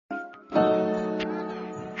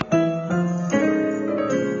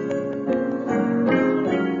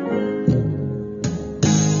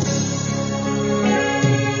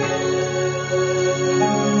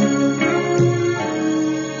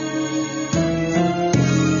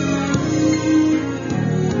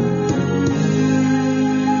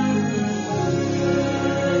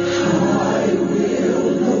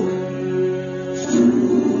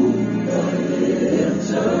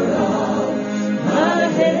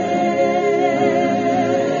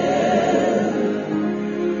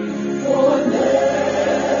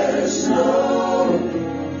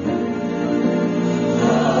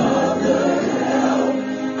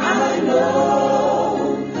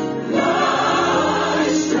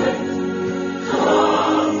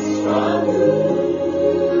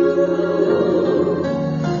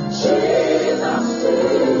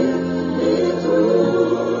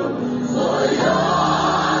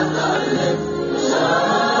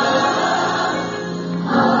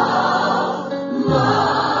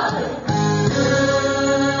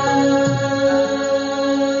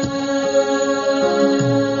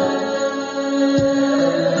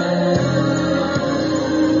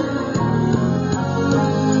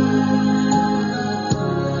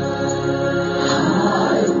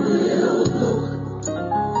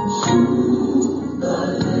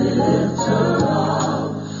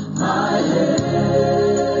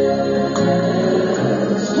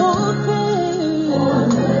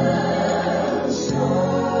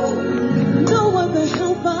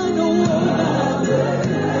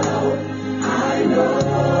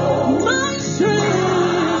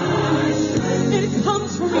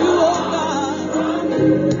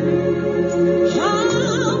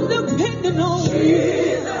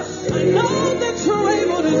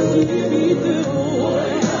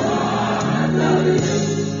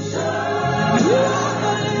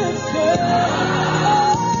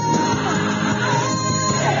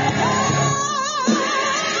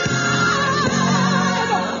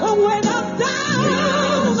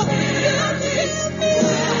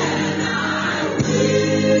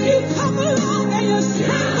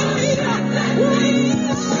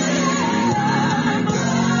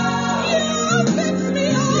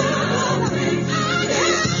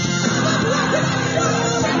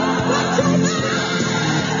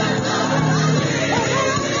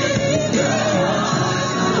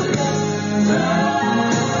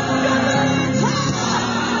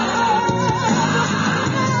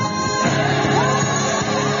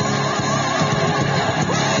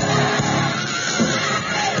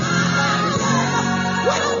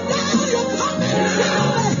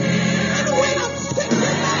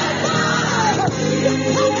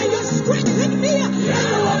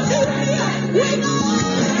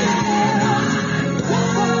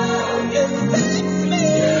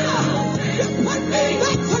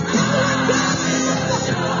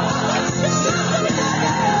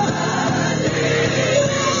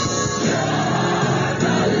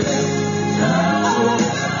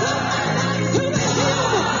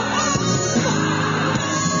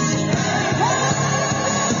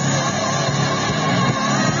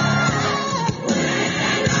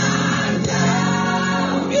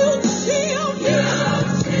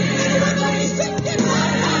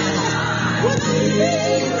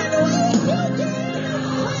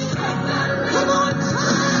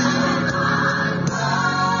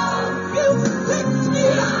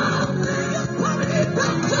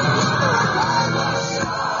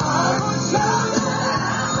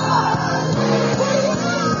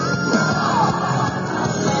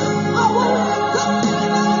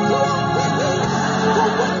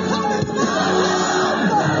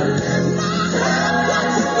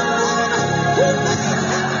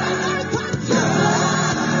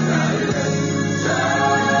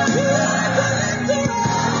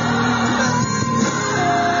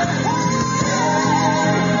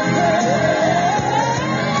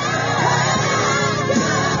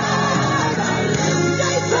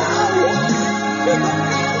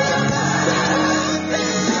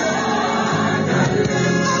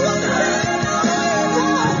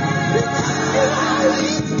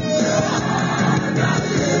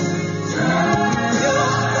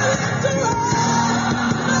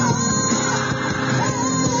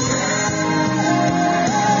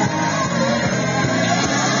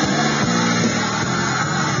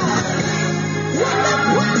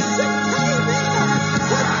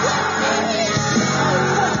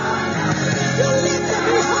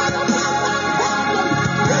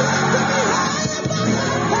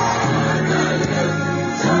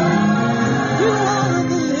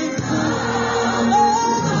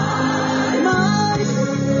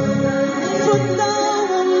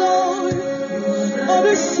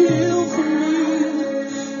shield for me.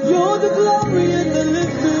 You're the glory and the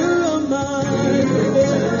lifter of my head.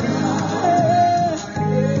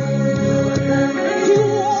 He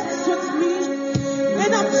walks with me,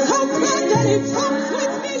 and I'm so glad that he talks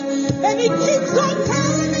with me, and he keeps on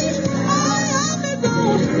telling me I am his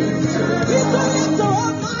own. He's the lifter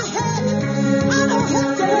of my head. I don't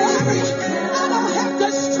have to worry. I don't have to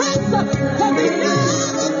stress, because he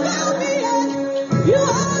never found me yet. You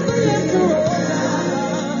are the lifter of my head.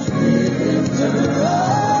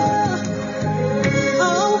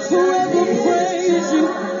 I'll forever praise you,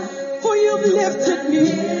 for you've lifted me.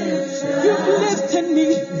 You've lifted me,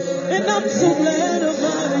 and I'm so glad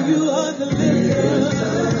about it. You are the lifter.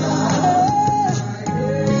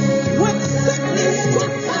 When sickness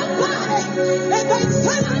struck my body, and they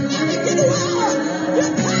said I never get well, you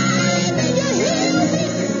came and you healed me.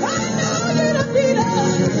 I know you're the leader.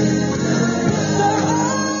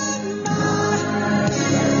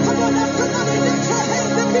 Come on now, somebody lift your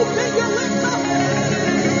hands if you think you're lifter.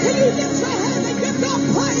 Can you lift your hands and give God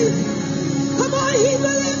praise? Come on, he's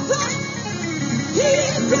the lifter. He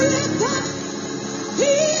is the lifter.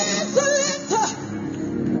 He is the lifter.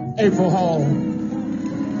 April Hall.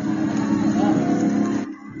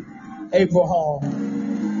 April Hall.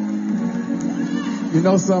 You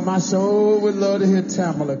know something? I sure would love to hear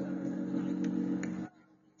Pamela.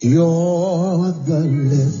 You're the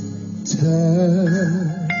lifter.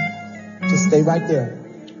 Just stay right there.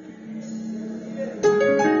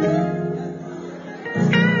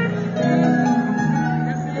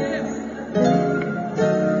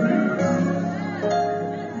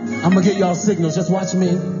 I'm going to get y'all signals. Just watch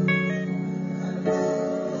me.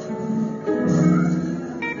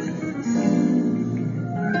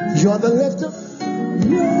 You're the lifter.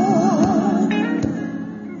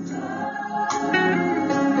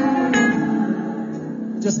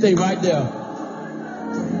 Just stay right there.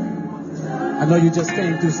 I know you just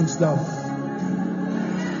came through some stuff.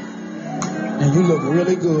 And you look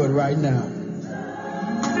really good right now.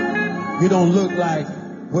 You don't look like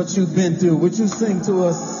what you've been through. Would you sing to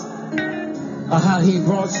us how he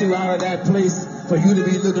brought you out of that place for you to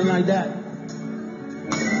be looking like that?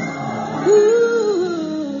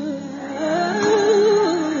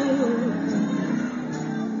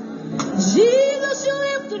 Jesus, you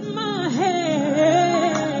lifted my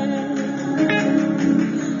head.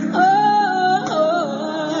 Oh,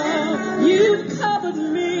 you covered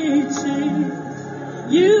me, Jesus.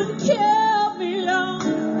 You kept me long.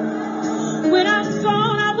 When I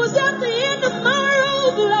thought I was at the end of my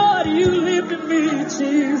rope, Lord, you lifted me,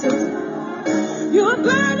 Jesus. You're a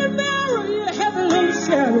burden bearer, you're a heavy load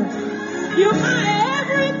sharer. You're my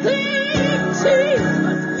everything, Jesus.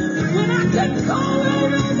 When I can call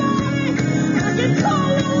on nobody, I can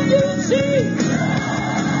call on you, Jesus.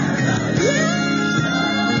 Yeah.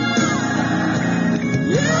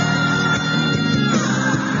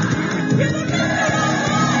 You're the lifter of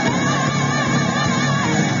my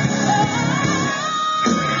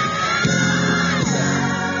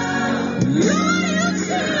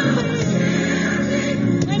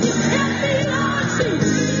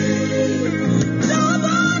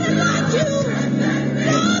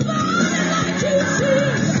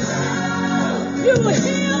You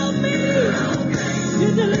heal me. You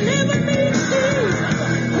deliver me, Jesus.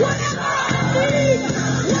 Whatever I need,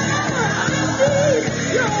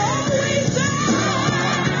 you're always there.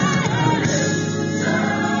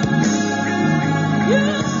 You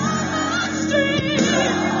are my strength.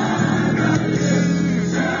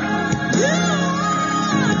 You are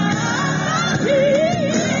my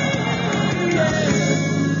peace.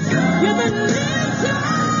 You're the lifter.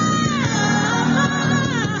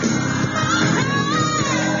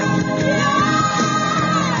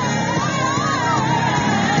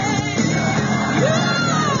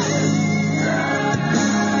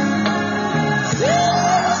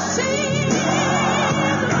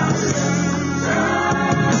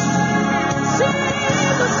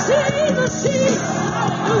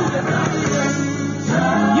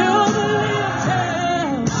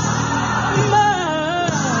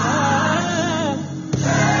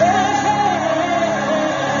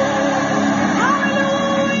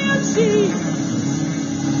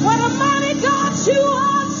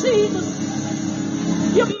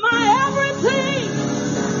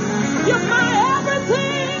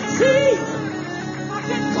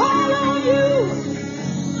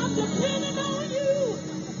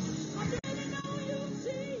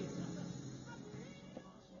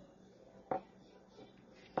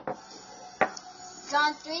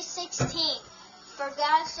 John 3:16. For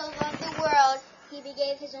God so loved the world, he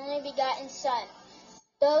gave his only begotten Son.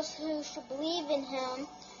 Those who shall believe in him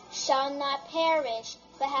shall not perish,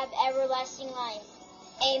 but have everlasting life.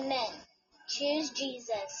 Amen. Choose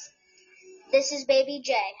Jesus. This is Baby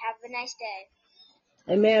J. Have a nice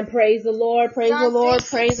day. Amen. Praise the Lord. Praise the Lord.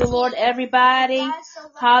 Praise the Lord, everybody.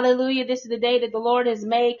 Hallelujah. This is the day that the Lord has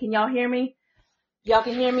made. Can y'all hear me? Y'all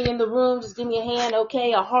can hear me in the room. Just give me a hand,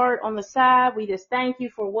 okay? A heart on the side. We just thank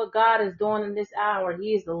you for what God is doing in this hour.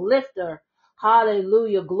 He is the lifter.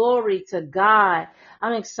 Hallelujah. Glory to God.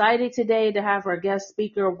 I'm excited today to have our guest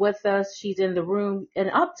speaker with us. She's in the room.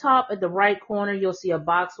 And up top at the right corner, you'll see a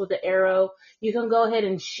box with the arrow. You can go ahead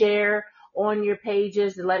and share on your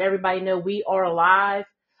pages to let everybody know we are alive.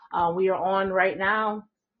 We are on right now.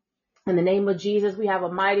 In the name of Jesus, we have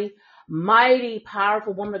a mighty, mighty,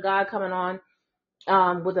 powerful woman of God coming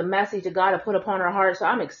on with a message that God had put upon her heart. So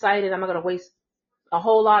I'm excited. I'm not going to waste a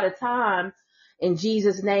whole lot of time in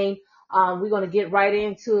Jesus' name. We're going to get right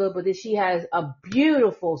into it, but she has a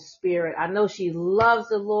beautiful spirit. I know she loves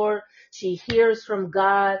the Lord. She hears from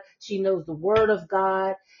God. She knows the word of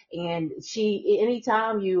God. And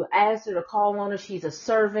anytime you ask her to call on her, she's a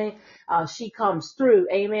servant. She comes through.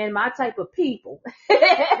 Amen. My type of people.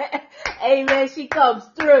 Amen. She comes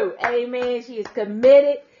through. Amen. She is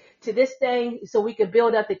committed to this thing so we can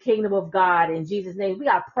build up the kingdom of God in Jesus' name. We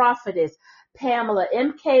got Prophetess Pamela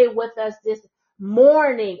M with us this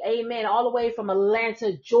morning. Amen. All the way from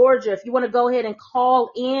Atlanta, Georgia. If you want to go ahead and call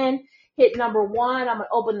in, hit number 1. I'm going to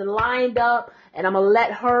open the line up and I'm going to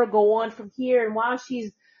let her go on from here. And while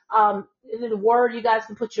she's in the word, you guys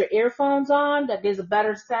can put your earphones on. That gives a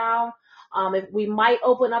better sound. If we might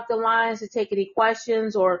open up the lines to take any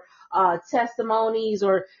questions or testimonies,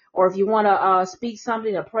 or if you want to speak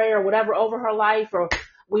something, a prayer, or whatever over her life, or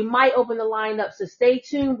we might open the line up. So stay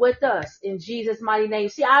tuned with us in Jesus' mighty name.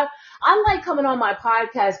 See, I like coming on my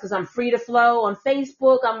podcast because I'm free to flow. On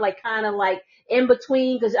Facebook, I'm like kind of like in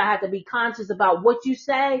between because I have to be conscious about what you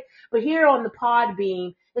say. But here on the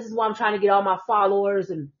Podbean, this is why I'm trying to get all my followers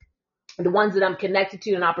and the ones that I'm connected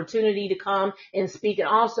to an opportunity to come and speak, and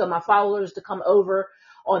also my followers to come over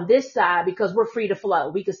on this side because we're free to flow.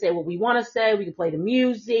 We can say what we want to say. We can play the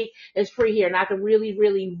music. It's free here, and I can really,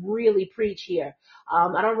 really, really preach here.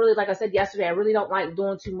 I don't really, like I said yesterday, I really don't like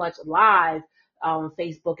doing too much live on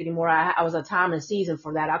Facebook anymore. I was a time and season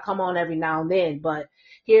for that. I come on every now and then, but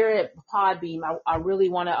here at Podbeam, I really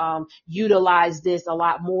want to utilize this a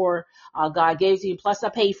lot more. God gave it to me, plus I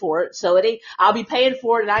pay for it. So I'll be paying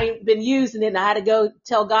for it, and I ain't been using it, and I had to go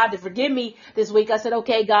tell God to forgive me this week. I said,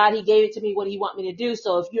 okay, God, he gave it to me what he want me to do.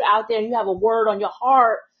 So if you're out there and you have a word on your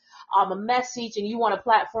heart, a message, and you want a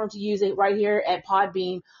platform to use it right here at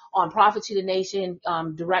Podbean on Prophet to the Nation,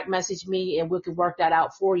 direct message me and we can work that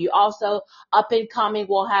out for you. Also, up and coming,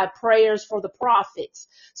 we'll have prayers for the prophets.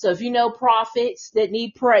 So if you know prophets that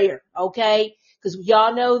need prayer, okay, because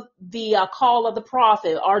y'all know the call of the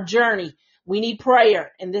prophet, our journey, we need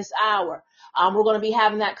prayer in this hour. We're going to be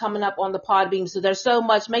having that coming up on the Podbean. So there's so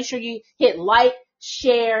much. Make sure you hit like,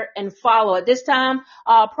 share, and follow. At this time,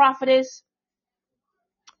 Prophetess,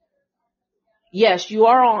 yes, you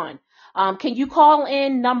are on. Can you call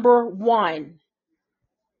in number 1?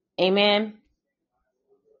 Amen.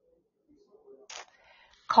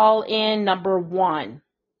 Call in number 1.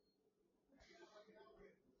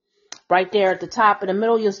 Right there at the top in the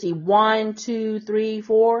middle, you'll see 1, 2, 3,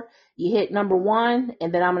 4. You hit number 1,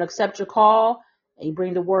 and then I'm going to accept your call, and you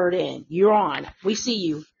bring the word in. You're on. We see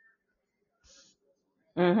you.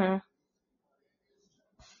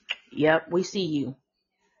 Yep, we see you.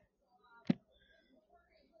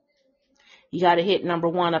 You got to hit number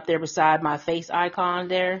 1 up there beside my face icon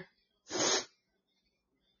there.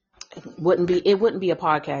 It wouldn't be a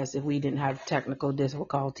podcast if we didn't have technical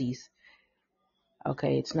difficulties.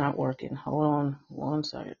 Okay, it's not working. Hold on 1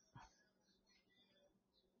 second.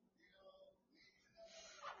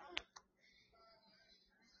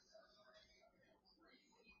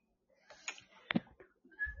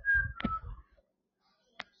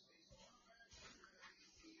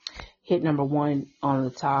 Hit number 1 on the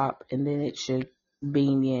top, and then it should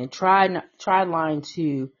beam in. Try line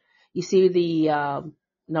 2. You see the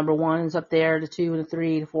number 1s up there, the 2 and the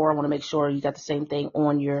 3, the 4. I want to make sure you got the same thing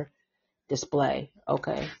on your display.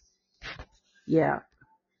 Okay. Yeah.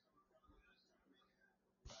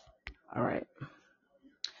 All right.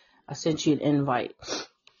 I sent you an invite.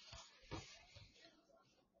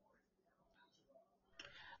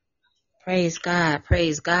 Praise God.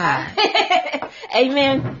 Praise God.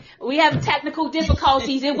 Amen. We have technical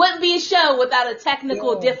difficulties. It wouldn't be a show without a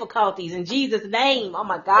technical difficulties in Jesus' name. Oh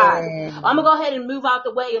my God. I'm going to go ahead and move out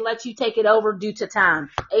the way and let you take it over due to time.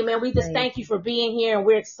 Amen. We just thank you for being here, and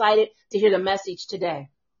we're excited to hear the message today.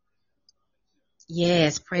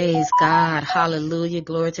 Yes, praise God. Hallelujah.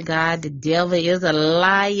 Glory to God. The devil is a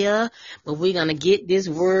liar, but we're going to get this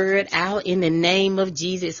word out in the name of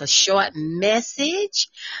Jesus. It's a short message,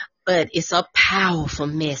 but it's a powerful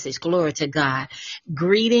message. Glory to God.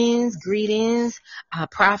 Greetings.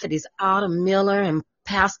 Prophetess Autumn Miller and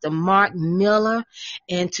Pastor Mark Miller,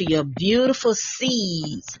 and to your beautiful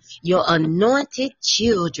seeds, your anointed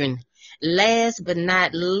children. Last but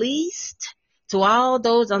not least, to all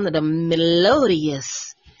those under the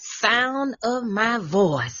melodious sound of my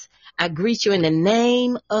voice, I greet you in the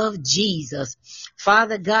name of Jesus.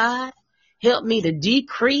 Father God, help me to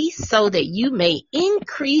decrease so that you may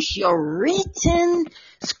increase your written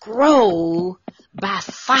scroll by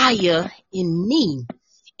fire in me,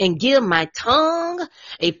 and give my tongue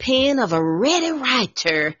a pen of a ready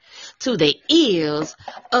writer to the ears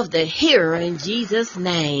of the hearer in Jesus'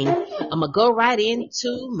 name. I'm going to go right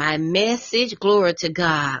into my message. Glory to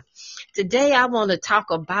God. Today I want to talk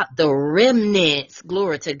about the remnants.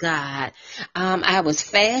 Glory to God. I was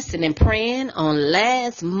fasting and praying on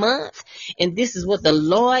last month, and this is what the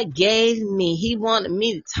Lord gave me. He wanted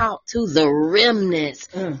me to talk to the remnants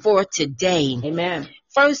for today. Amen.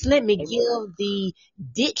 First, let me give the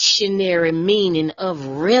dictionary meaning of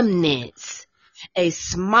remnants. A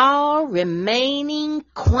small remaining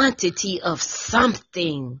quantity of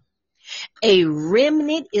something. A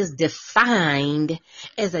remnant is defined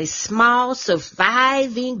as a small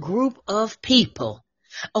surviving group of people.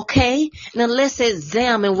 Okay, now let's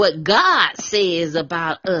examine what God says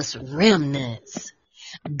about us remnants.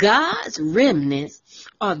 God's remnants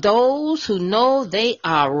are those who know they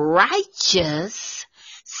are righteous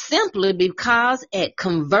simply because at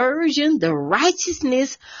conversion the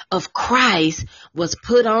righteousness of Christ was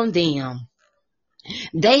put on them.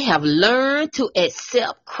 They have learned to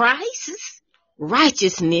accept Christ's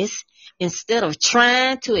righteousness instead of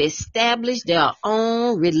trying to establish their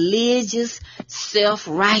own religious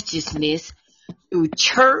self-righteousness through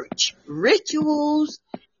church rituals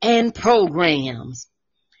and programs.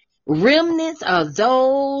 Remnants are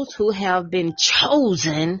those who have been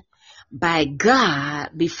chosen by God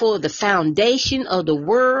before the foundation of the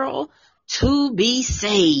world to be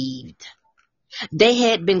saved. They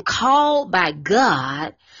had been called by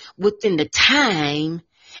God within the time,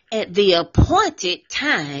 at the appointed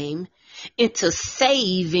time, into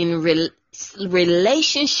saving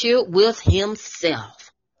relationship with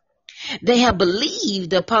Himself. They have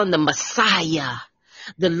believed upon the Messiah,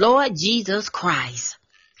 the Lord Jesus Christ.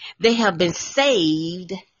 They have been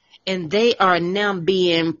saved, and they are now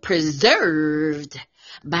being preserved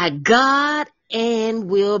by God and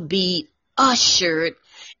will be ushered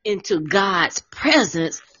into God's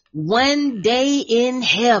presence one day in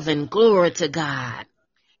heaven. Glory to God.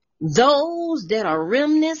 Those that are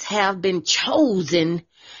remnants have been chosen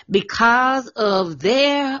because of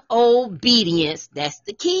their obedience. That's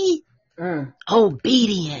the key.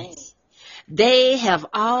 Obedience. They have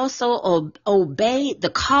also obeyed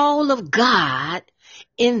the call of God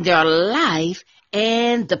in their life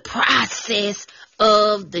and the process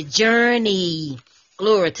of the journey.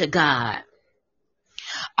 Glory to God.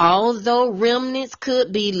 Although remnants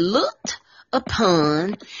could be looked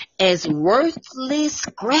upon as worthless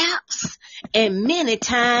scraps, and many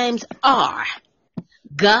times are,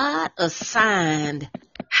 God assigned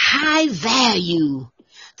high value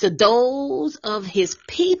to those of His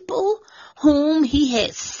people whom He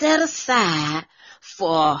had set aside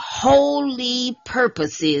for holy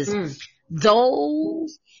purposes.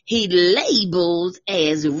 Those He labels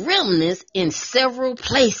as remnants in several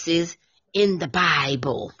places in the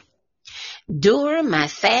Bible. During my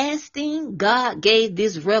fasting, God gave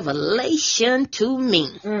this revelation to me.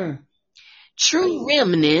 True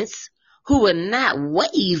remnants who will not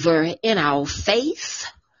waver in our faith,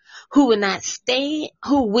 who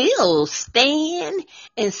will stand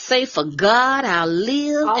and say, for God I'll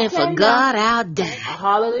live, and for God I'll die.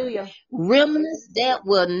 Hallelujah. Remnants that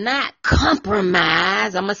will not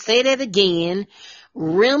compromise. I'm going to say that again.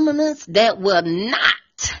 Remnants that will not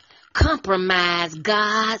compromise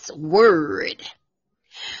God's word.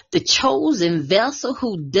 The chosen vessel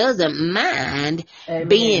who doesn't mind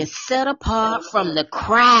being set apart from the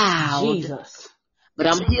crowd. Jesus. But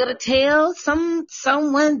I'm here to tell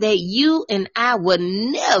someone that you and I would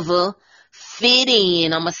never fit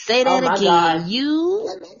in. I'm going to say that again. God. You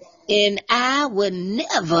and I would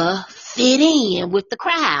never fit in with the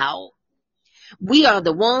crowd. We are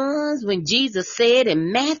the ones when Jesus said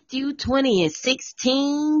in Matthew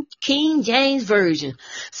 20:16, King James Version,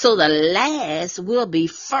 so the last will be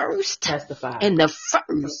first. Testify. And the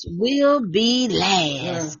first will be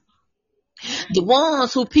last. The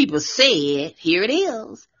ones who people said, here it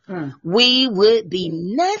is, we would be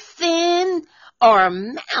nothing or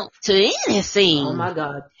amount to anything. Oh my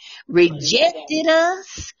God. Rejected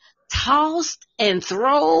us, tossed and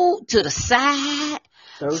thrown to the side,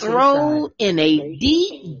 thrown in a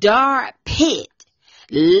deep, dark pit,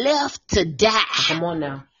 left to die. Come on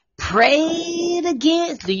now. Prayed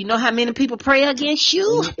against. Do you know how many people pray against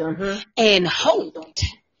you? And hoped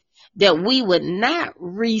that we would not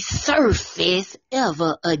resurface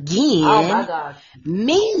ever again. Oh my God.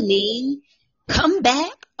 Meaning, come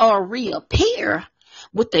back or reappear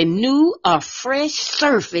with a new or fresh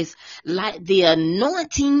surface like the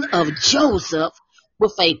anointing of Joseph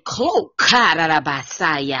with a cloak,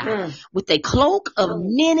 with a cloak of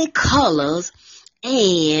many colors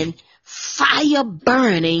and fire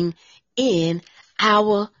burning in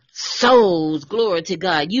our souls. Glory to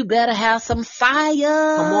God. You better have some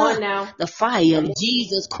fire. Come on now. The fire of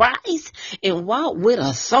Jesus Christ, and walk with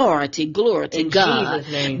authority. Glory to God.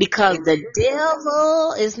 Jesus' name. Because the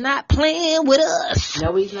devil is not playing with us.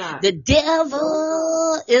 No, he's not. The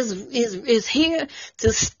devil is here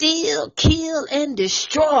to steal, kill, and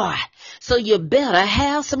destroy. So you better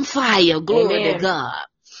have some fire. Glory to God.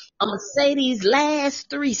 I'm going to say these last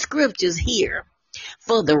 3 scriptures here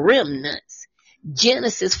for the remnants.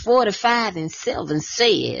 Genesis 45:7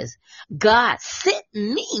 says, God sent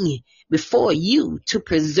me before you to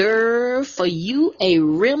preserve for you a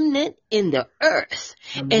remnant in the earth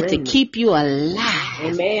and to keep you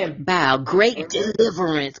alive by a great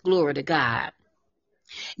deliverance. Glory to God.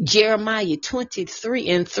 Jeremiah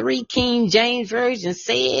 23:3 King James Version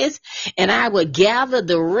says, and I will gather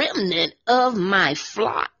the remnant of my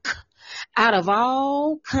flock out of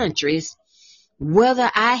all countries, whether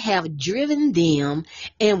I have driven them,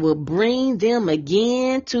 and will bring them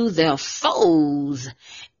again to their foes,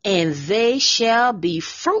 and they shall be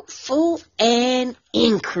fruitful and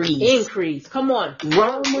increase. Increase. Come on.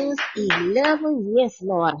 Romans 11. Yes,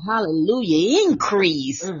 Lord. Hallelujah.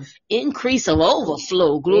 Increase. Increase of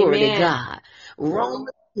overflow. Glory to God. Romans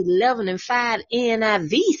 11:5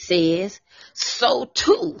 NIV says, so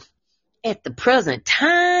too, at the present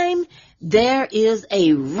time, there is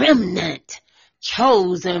a remnant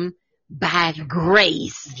chosen by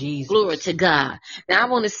grace. Jesus. Glory to God. Now I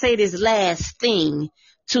want to say this last thing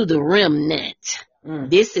to the remnant.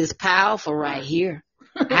 This is powerful right here.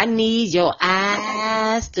 I need your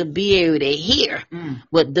eyes to be able to hear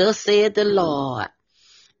what thus said the Lord.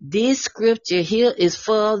 This scripture here is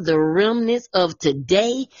for the remnants of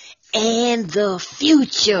today and the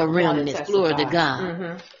future remnants. Glory to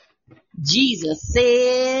God. Jesus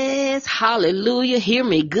says, hallelujah, hear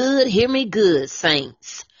me good,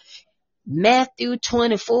 saints. Matthew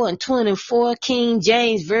 24:24 King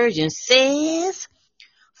James Version says,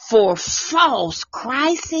 for false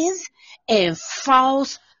Christs and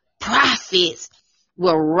false prophets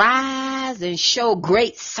will rise and show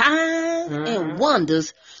great signs and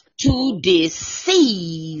wonders to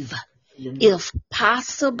deceive, if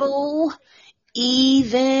possible,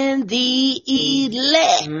 even the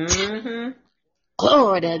elect.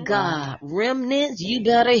 Glory to God. Remnants, you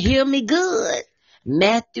better hear me good.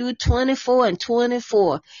 Matthew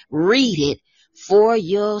 24:24. Read it for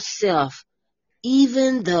yourself.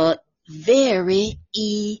 Even the very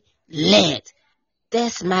elect.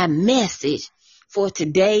 That's my message for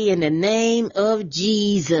today in the name of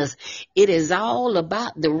Jesus. It is all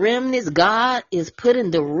about the remnants. God is putting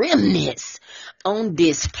the remnants on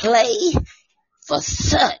display for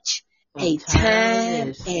such a time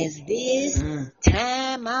as this.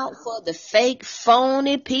 Time out for the fake,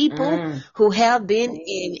 phony people who have been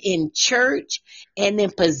in church and in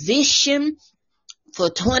position for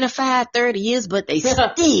 25, 30 years, but they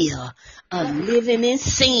still are living in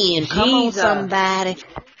sin. Come on, somebody.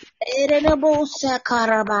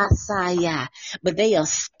 But they are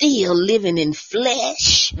still living in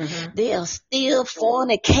flesh. They are still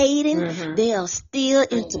fornicating. They are still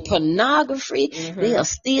into pornography. They are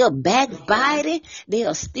still backbiting. They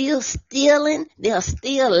are still stealing. They are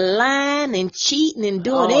still lying and cheating and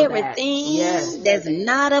doing everything that's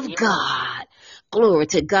not of God. Glory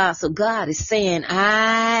to God. So God is saying,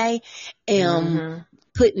 I am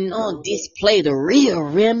putting on display the real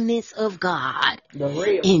remnants of God.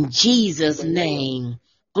 In Jesus' name.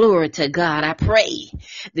 Glory to God. I pray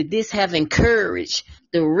that this have encouraged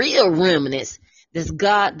the real remnants that's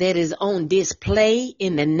God that is on display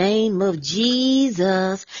in the name of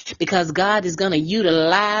Jesus, because God is going to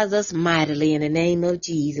utilize us mightily in the name of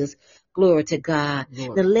Jesus. Glory to God.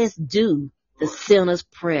 Now let's do the sinner's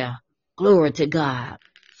prayer. Glory to God.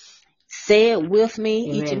 Say it with me.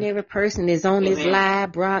 Amen. Each and every person is on this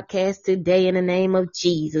live broadcast today in the name of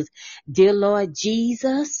Jesus. Dear Lord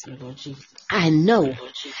Jesus, I know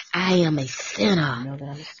I am a sinner.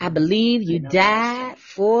 I believe you died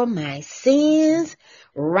for my sins.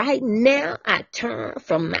 Right now, I turn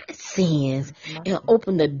from my sins and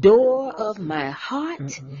open the door of my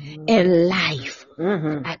heart and life.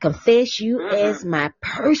 I confess you as my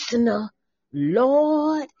personal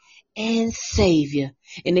Lord and Savior.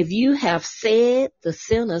 And if you have said the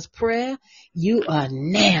sinner's prayer, you are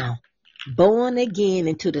now born again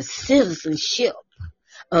into the citizenship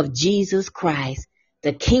of Jesus Christ,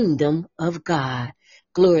 the kingdom of God.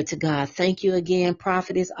 Glory to God. Thank you again,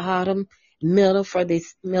 Prophetess Autumn Miller, for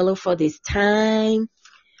this time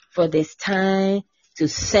to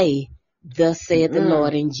say, thus saith the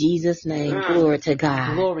Lord, in Jesus' name. Glory to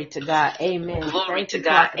God. Glory to God. Amen. Thank you,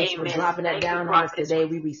 Prophetess, for dropping that down on us today.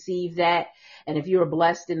 We receive that. And if you are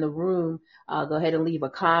blessed in the room, go ahead and leave a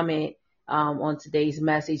comment on today's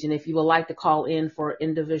message. And if you would like to call in for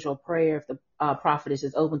individual prayer, if the prophetess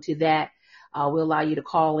is open to that, we'll allow you to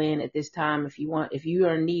call in at this time. If you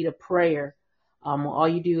are in need of prayer, all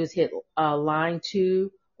you do is hit line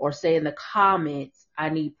 2 or say in the comments, I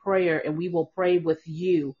need prayer, and we will pray with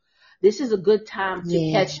you. This is a good time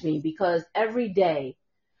to catch me, because every day,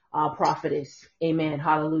 prophetess, amen,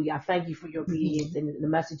 hallelujah, I thank you for your obedience and the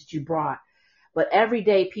message that you brought. But every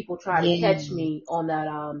day people try to catch me on that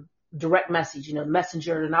direct message,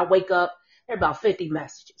 messenger, and I wake up, there are about 50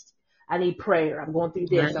 messages. I need prayer. I'm going through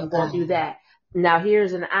this. I'm going through that. Now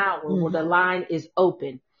here's an hour where the line is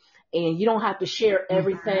open, and you don't have to share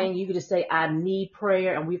everything. You can just say, I need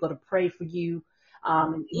prayer, and we're going to pray for you.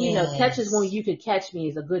 Catches when you can catch me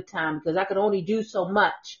is a good time, because I could only do so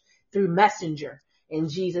much through messenger in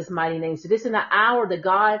Jesus' mighty name. So this is an hour that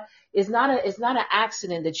God it's not an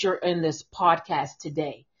accident that you're in this podcast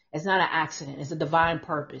today. It's not an accident. It's a divine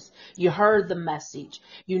purpose. You heard the message.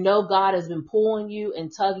 You know God has been pulling you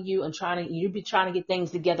and tugging you and you've been trying to get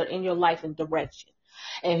things together in your life and direction.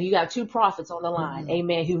 And you got 2 prophets on the line,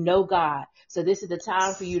 amen, who know God. So this is the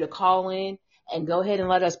time for you to call in and go ahead and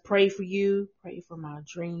let us pray for you. Pray for my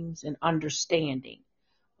dreams and understanding.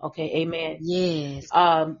 Okay, amen. Yes.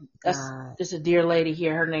 That's just a dear lady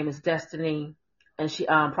here. Her name is Destiny, and she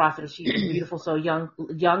prophetess. She's beautiful, so young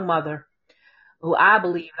mother, who I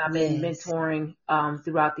believe I've been mentoring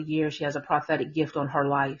throughout the years. She has a prophetic gift on her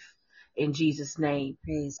life, in Jesus' name.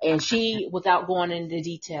 And she, without going into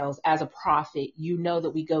details, as a prophet, you know that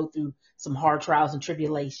we go through some hard trials and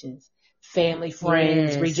tribulations, family,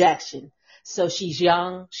 friends, rejection. So she's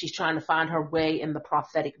young. She's trying to find her way in the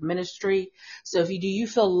prophetic ministry. So do you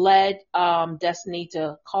feel led, Destiny,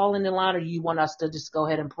 to call in the line, or do you want us to just go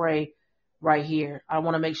ahead and pray right here? I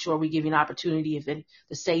want to make sure we give you an opportunity to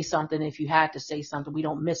say something. If you had to say something, we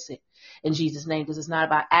don't miss it in Jesus' name, because it's not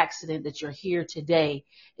by accident that you're here today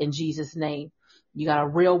in Jesus' name. You got a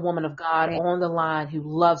real woman of God on the line who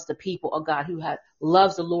loves the people of God, who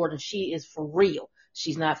loves the Lord, and she is for real.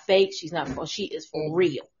 She's not fake. She is for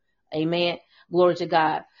real. Amen. Glory to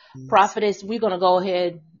God. Yes. Prophetess, we're going to go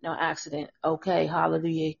ahead. No accident. Okay.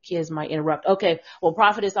 Hallelujah. Kids might interrupt. Okay. Well,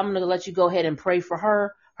 prophetess, I'm going to let you go ahead and pray for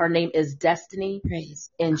her. Her name is Destiny. Praise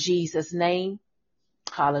in Jesus' name.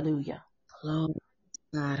 Hallelujah. Glory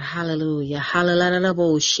God. Hallelujah. Hallelujah.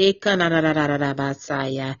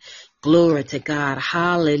 Glory to God.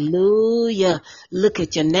 Hallelujah. Look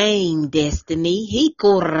at your name, Destiny.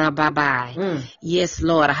 Yes,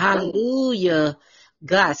 Lord. Hallelujah.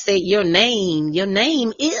 God said your name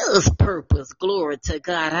is purpose. Glory to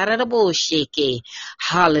God.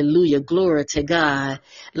 Hallelujah. Glory to God.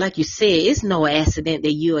 Like you said, it's no accident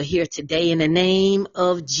that you are here today in the name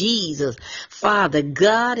of Jesus. Father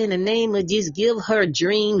God, in the name of Jesus, give her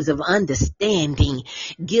dreams of understanding.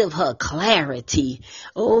 Give her clarity.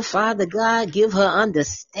 Oh, Father God, give her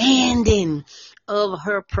understanding of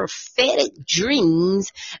her prophetic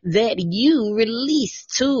dreams that you release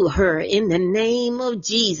to her in the name of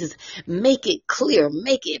Jesus. Make it clear,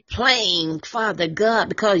 make it plain, Father God,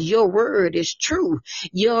 because your word is true.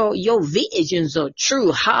 Your visions are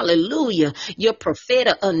true. Hallelujah. Your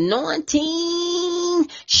prophetic anointing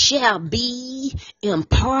shall be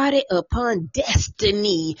imparted upon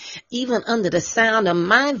Destiny, even under the sound of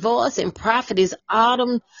my voice and Prophetess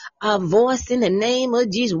Autumn voice. In the name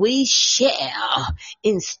of Jesus, we shall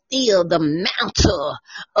instill the mantle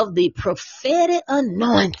of the prophetic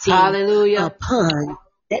anointing. Hallelujah. Upon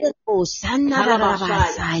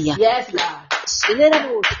yes, God.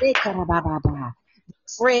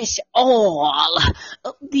 Fresh oil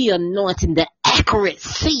of the anointing, the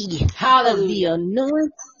accuracy of the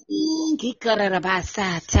anointing.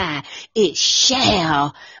 It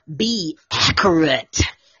shall be accurate.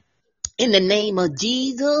 In the name of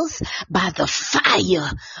Jesus, by the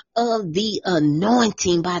fire of the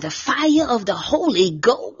anointing by the fire of the Holy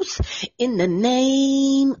Ghost in the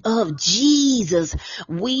name of Jesus.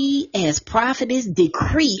 We as prophetess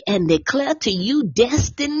decree and declare to you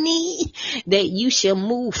destiny that you shall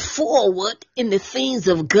move forward in the things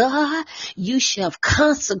of God. You shall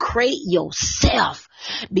consecrate yourself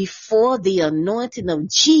before the anointing of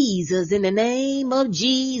Jesus. In the name of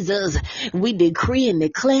Jesus, we decree and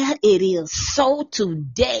declare it is so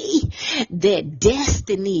today that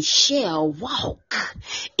destiny shall walk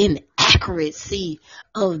in accuracy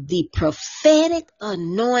of the prophetic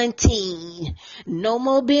anointing. No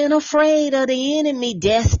more being afraid of the enemy,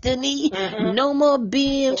 destiny. No more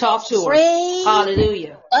being Talk to her. afraid.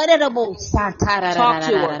 Hallelujah. Talk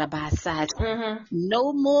to her.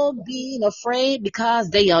 No more being afraid because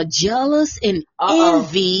they are jealous and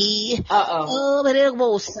envy of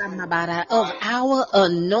our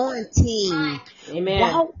anointing. Amen.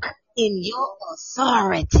 Walk in your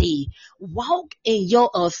authority. Walk in your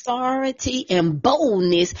authority and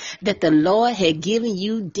boldness that the Lord had given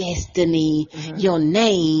you destiny. Your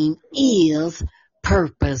name is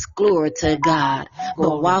purpose. Glory to God.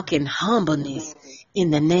 But walk in humbleness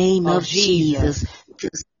in the name of Jesus.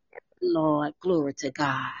 Lord, glory to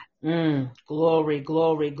God. Glory,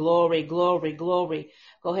 glory, glory, glory, glory.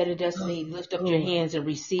 Go ahead and Destiny, lift up your hands and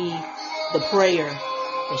receive the prayer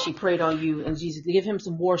that she prayed on you. And Jesus, give him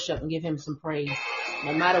some worship and give him some praise.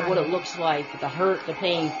 No matter what it looks like, the hurt, the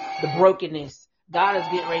pain, the brokenness, God is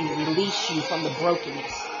getting ready to release you from the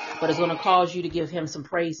brokenness. But it's going to cause you to give him some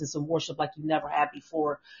praise and some worship like you never had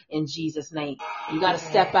before in Jesus' name. You got to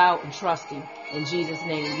step out and trust him in Jesus'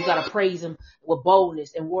 name. You got to praise him with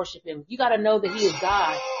boldness and worship him. You got to know that he is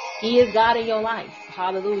God. He is God in your life.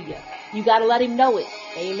 Hallelujah. You got to let him know it.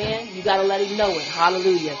 Amen. You got to let him know it.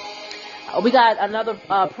 Hallelujah. We got another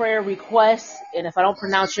prayer request. And if I don't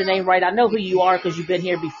pronounce your name right, I know who you are because you've been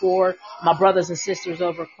here before. My brothers and sisters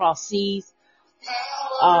over across seas.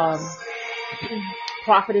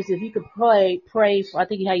 Prophetess, if you could pray for, I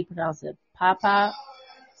think how you pronounce it, Papa.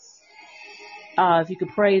 If you could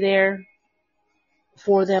pray there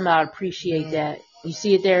for them, I'd appreciate that. You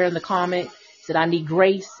see it there in the comment. Said I need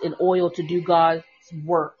grace and oil to do God's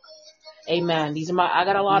work. Amen. I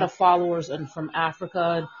got a lot of followers from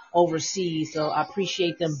Africa and overseas, so I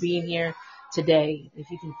appreciate them being here today. If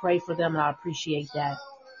you can pray for them, I appreciate that.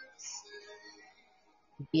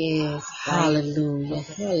 Yes, hallelujah,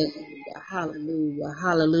 hallelujah, hallelujah,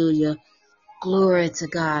 hallelujah. Glory to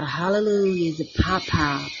God, hallelujah. The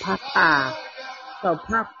Papa. So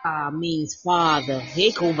Papa means father.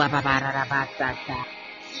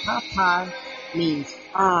 Papa means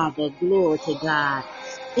father, glory to God.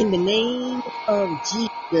 In the name of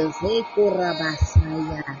Jesus,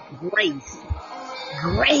 grace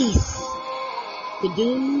to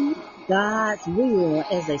do God's will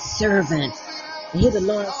as a servant. Hear the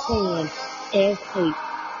Lord saying, as a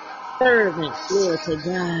servant, glory to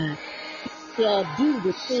God, shall do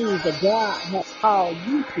the things that God has called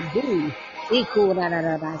you to do. You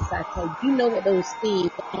know what those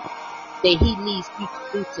things are that he needs you to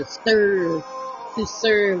do to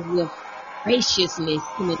serve with graciousness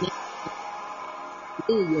in the name of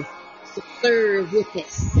Jesus, to serve with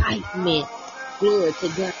excitement, glory to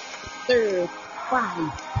God, to serve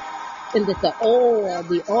Christ. And that the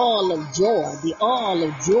oil of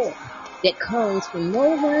joy that comes from no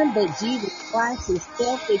one but Jesus Christ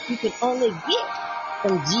himself, that you can only get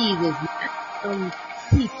from Jesus, not from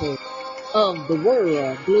people of the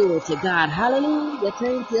world. Glory to God. Hallelujah.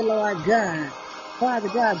 Thank you, Lord God. Father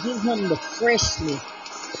God, give him the freshness,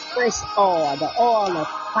 the fresh oil, the oil of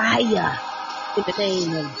fire in the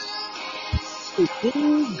name of Jesus. To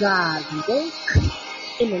do God's work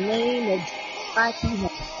in the name of Jesus. Like he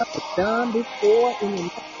has ever done before in the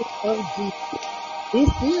name of Jesus. This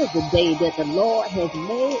is the day that the Lord has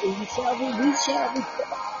made, and we shall rejoice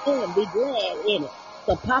and be glad in it.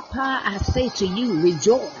 So, Papa, I say to you,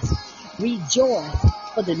 rejoice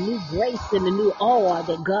for the new grace and the new oil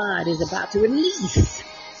that God is about to release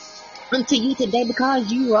unto you today, because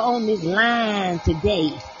you are on this line today.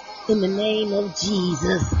 In the name of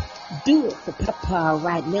Jesus, do it for Papa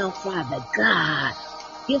right now, Father God.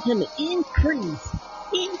 Give him an increase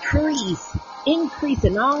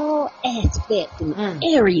in all aspects and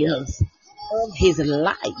areas of his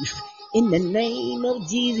life. In the name of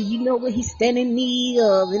Jesus, you know what he's standing in need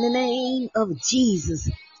of. In the name of Jesus.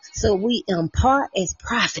 So we impart as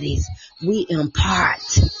prophets, we impart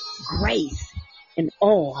grace and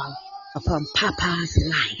oil upon Papa's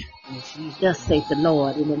life. Thus saith the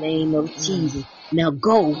Lord, in the name of Jesus. Now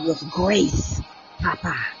go with grace,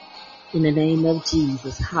 Papa. In the name of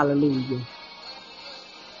Jesus. Hallelujah.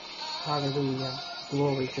 Hallelujah.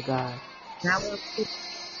 Glory to God. Now I want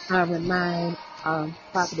to remind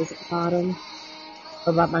Prophetess Autumn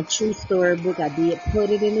about my true story book. I did put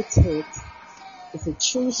it in the text. It's a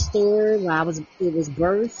true story where it was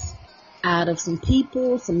birthed out of some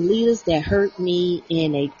people, some leaders that hurt me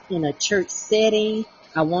in a church setting.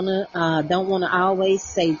 I don't wanna always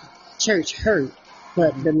say church hurt,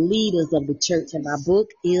 but the leaders of the church. And my book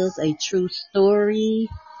is a true story.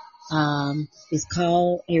 It's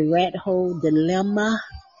called A Rat Hole Dilemma,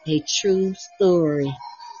 a true story.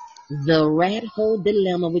 The Rat Hole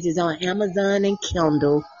Dilemma, which is on Amazon and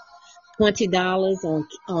Kindle. $20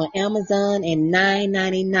 on Amazon and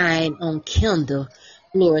 $9.99 on Kindle.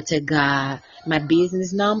 Glory to God. My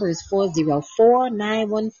business number is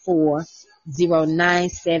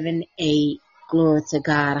 404-914-0978. Glory to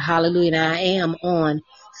God. Hallelujah. And I am on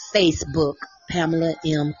Facebook, Pamela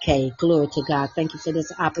M. Glory to God. Thank you for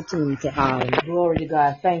this opportunity, Autumn. Glory to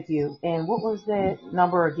God. Thank you. And what was that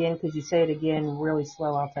number again? Could you say it again really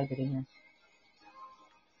slow? I'll type it in here.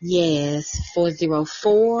 Yes,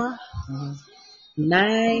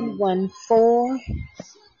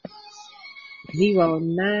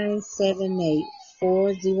 404-914-0978.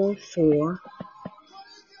 404.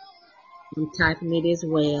 I'm typing it as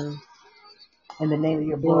well. And the name of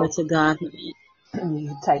your book. Glory to God.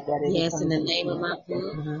 You type that in. Yes, in the name of my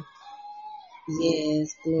book.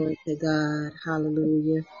 Yes, glory to God.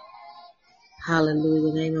 Hallelujah. Hallelujah.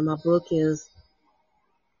 The name of my book is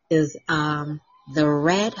The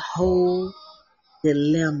Rat Hole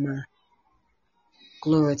Dilemma.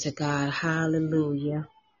 Glory to God. Hallelujah.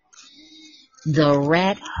 The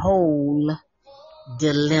Rat Hole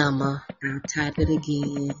Dilemma. I'll type it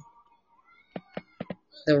again.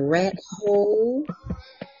 The Rat Hole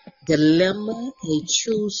Dilemma, a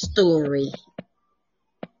true story.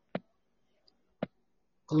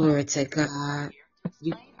 Glory to God.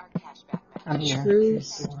 I'm here. True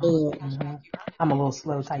story. I'm a little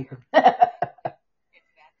slow typing.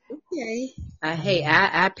 Okay.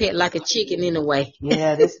 I pet like a chicken in a way.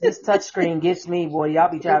 Yeah, this touch screen gets me, boy.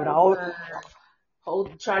 Y'all be trying to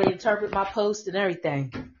try to interpret my post and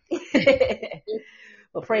everything.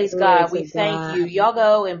 But praise God, we thank you. Y'all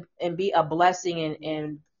go and be a blessing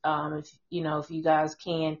and if you guys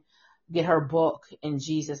can get her book in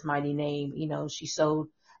Jesus' mighty name.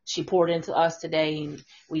 She poured into us today, and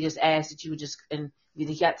we just ask that you would just, and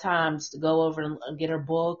you got time to go over and get her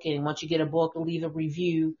book. And once you get a book, leave a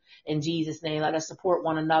review in Jesus' name. Let us support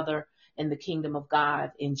one another in the kingdom of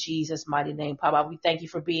God in Jesus' mighty name. Papa, we thank you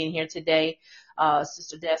for being here today.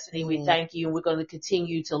 Sister Destiny, we thank you. And we're going to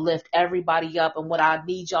continue to lift everybody up. And what I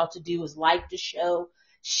need y'all to do is like the show,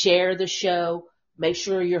 share the show, make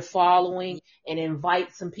sure you're following, and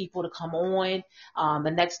invite some people to come on.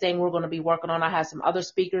 The next thing we're going to be working on, I have some other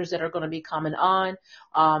speakers that are going to be coming on.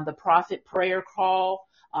 The prophet prayer call,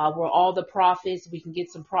 where all the prophets, we can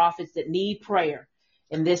get some prophets that need prayer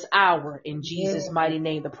in this hour in Jesus' mighty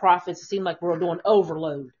name. The prophets, it seem like we're doing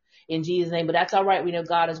overload in Jesus' name, but that's all right. We know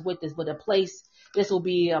God is with us, but this will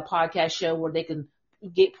be a podcast show where they can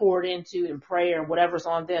get poured into in prayer, and whatever's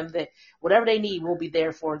on them, that whatever they need will be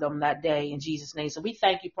there for them that day in Jesus' name. So we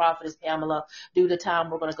thank you, Prophetess Pamela. Due to time,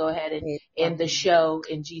 we're going to go ahead and end the show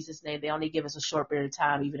in Jesus' name. They only give us a short period of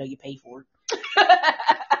time, even though you pay for it.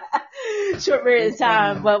 Short period of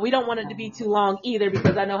time, but we don't want it to be too long either,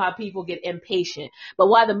 because I know how people get impatient. But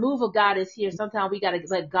while the move of God is here, sometimes we got to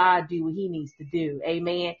let God do what he needs to do.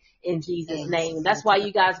 Amen. In Jesus' name. And that's why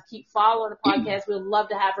you guys keep following the podcast. We'd love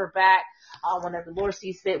to have her back whenever the Lord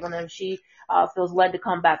sees fit, whenever she feels led to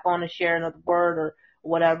come back on and share another word or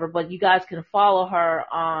whatever. But you guys can follow her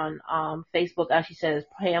on Facebook, as she says,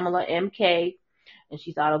 Pamela MK. And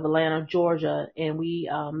she's out of Atlanta, Georgia. And we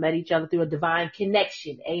met each other through a divine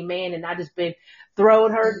connection. Amen. And I just been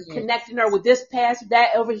throwing her, connecting her with this pastor,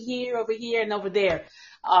 that over here, and over there.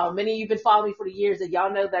 Many of you have been following me for the years, that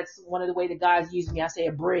y'all know that's one of the way that God's using me. I say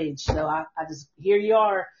a bridge. So I just, here you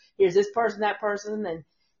are. Here's this person, that person. And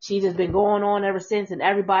she's just been going on ever since. And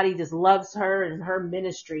everybody just loves her and her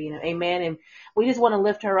ministry. Amen. And we just want to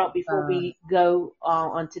lift her up before we go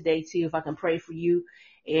on today too. If I can pray for you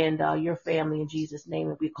and your family in Jesus' name,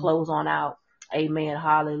 and we close on out. Amen.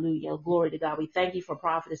 Hallelujah. Glory to God. We thank you for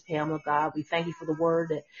Prophetess Pamela, God. We thank you for the word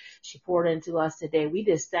that she poured into us today. We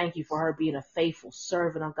just thank you for her being a faithful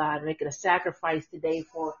servant of God, making a sacrifice today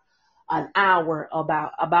for an hour,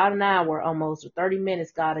 about an hour almost, or 30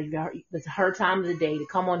 minutes, God. It's her time of the day to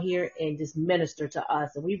come on here and just minister to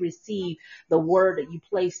us. And we receive the word that you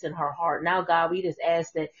placed in her heart. Now, God, we just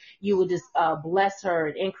ask that you would just bless her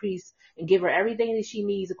and increase and give her everything that she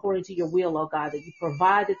needs according to your will, oh God, that you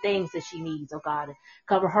provide the things that she needs, oh God, and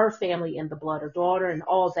cover her family in the blood, her daughter and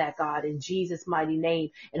all that, God, in Jesus' mighty name,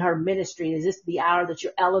 in her ministry. Is this the hour that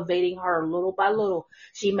you're elevating her little by little?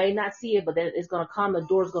 She may not see it, but then it's going to come, the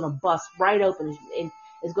door's going to bust right open, and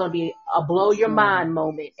it's going to be a blow your mind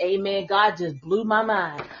moment. Amen. God just blew my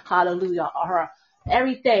mind. Hallelujah.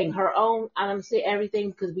 Everything, her own, I'm going to say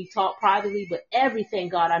everything because we talk privately, but everything,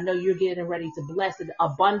 God, I know you're getting ready to bless it.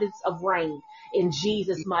 Abundance of rain in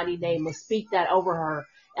Jesus' mighty name. We'll speak that over her.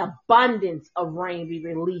 Abundance of rain be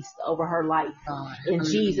released over her life in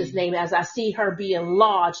Jesus' name. As I see her being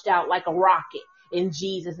launched out like a rocket in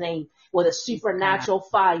Jesus' name with a supernatural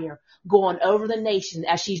fire going over the nation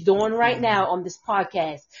as she's doing right now on this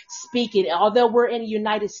podcast, speaking. Although we're in the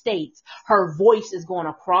United States, her voice is going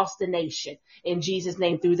across the nation in Jesus'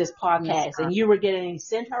 name through this podcast. And you were getting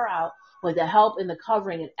sent her out with the help and the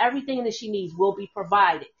covering, and everything that she needs will be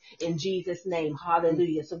provided in Jesus' name.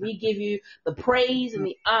 Hallelujah. So we give you the praise and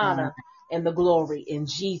the honor and the glory in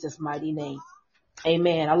Jesus' mighty name.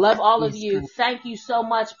 Amen. I love all of you. Thank you so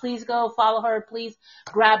much. Please go follow her. Please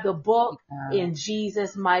grab the book in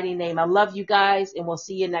Jesus' mighty name. I love you guys, and we'll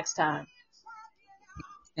see you next time.